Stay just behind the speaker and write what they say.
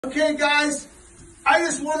Okay, guys, I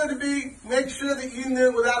just wanted to make sure that you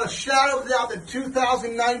knew without a shadow of a doubt that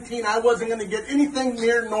 2019 I wasn't going to get anything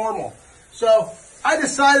near normal. So I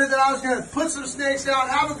decided that I was going to put some snakes out,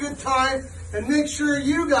 have a good time, and make sure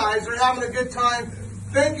you guys are having a good time.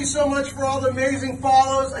 Thank you so much for all the amazing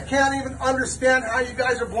follows. I can't even understand how you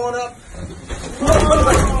guys are blowing up.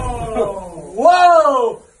 Whoa!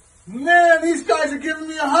 Whoa! Man, these guys are giving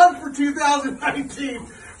me a hug for 2019.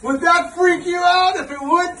 Would that freak you out? If it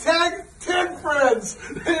would, tag 10 friends.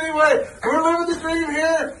 Anyway, we're living the dream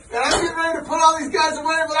here, and I'm getting ready to put all these guys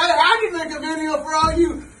away, but I had to make a video for all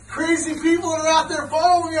you crazy people that are out there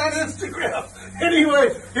following me on Instagram.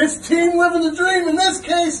 Anyway, it's Team Living the Dream. In this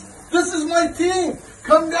case, this is my team.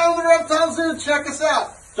 Come down to the Reptile Zoo and check us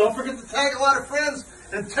out. Don't forget to tag a lot of friends,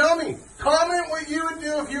 and tell me, comment what you would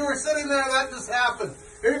do if you were sitting there and that just happened.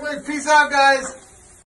 Anyway, peace out, guys.